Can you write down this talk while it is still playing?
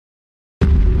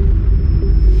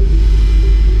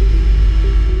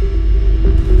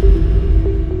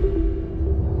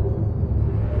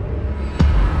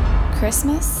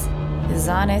Christmas is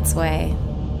on its way.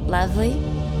 Lovely,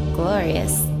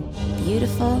 glorious,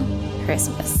 beautiful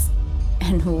Christmas.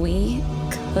 And we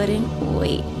couldn't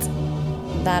wait.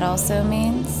 That also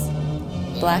means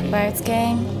Blackbart's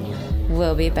gang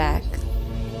will be back.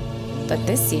 But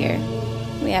this year,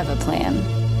 we have a plan.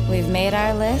 We've made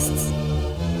our lists.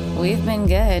 We've been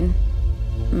good.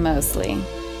 Mostly.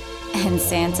 And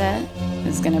Santa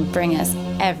is gonna bring us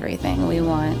everything we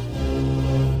want.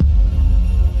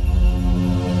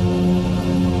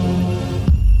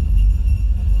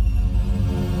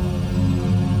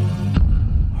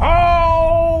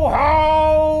 Ho,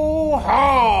 ho,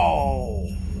 ho!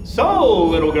 So,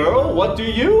 little girl, what do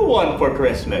you want for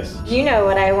Christmas? You know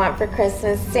what I want for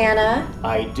Christmas, Santa.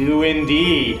 I do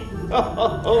indeed.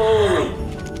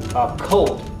 A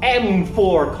Colt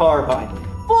M4 carbine,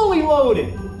 fully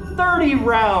loaded,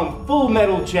 30-round full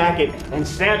metal jacket, and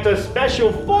Santa's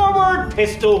special forward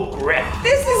pistol grip.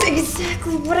 This is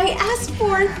exactly what I asked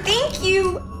for. Thank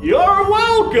you. You're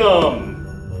welcome.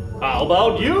 How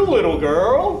about you, little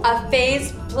girl? A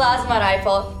phased plasma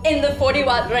rifle in the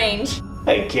 40-watt range.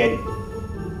 Hey, kid.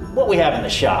 What we have in the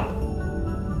shop?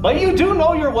 But you do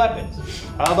know your weapons.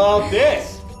 How about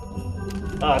this?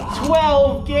 A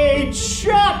 12-gauge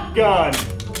shotgun!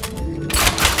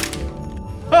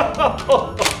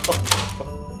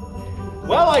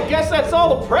 Well, I guess that's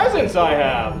all the presents I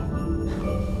have.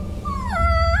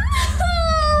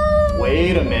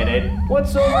 Wait a minute.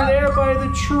 What's over there by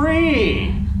the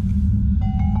tree?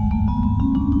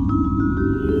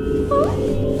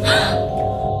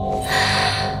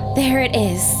 There it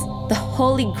is. The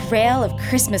holy grail of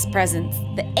Christmas presents.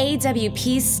 The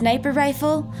AWP sniper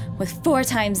rifle with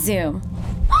 4x zoom.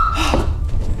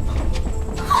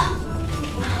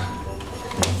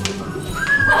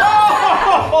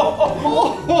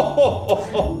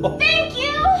 Thank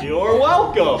you! You're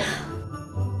welcome.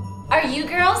 Are you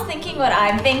girls thinking what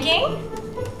I'm thinking?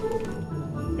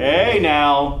 Hey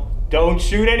now, don't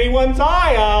shoot anyone's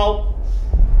eye out.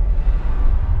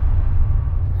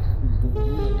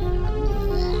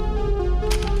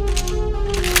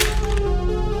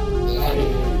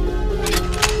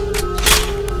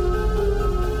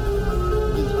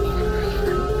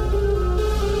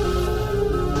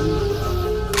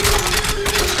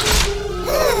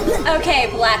 Okay,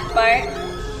 Blackbart.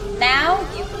 Now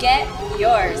you get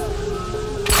yours.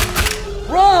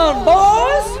 Run,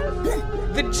 boys!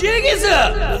 The jig is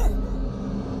up!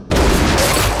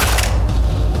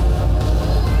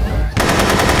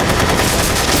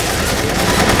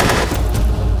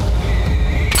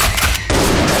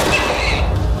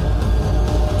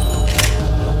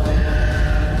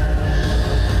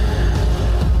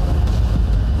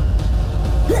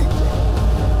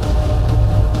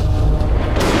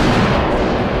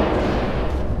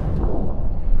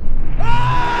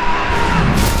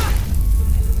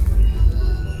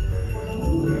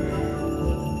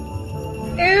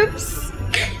 Oops.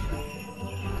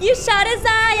 You shot his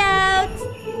eye out.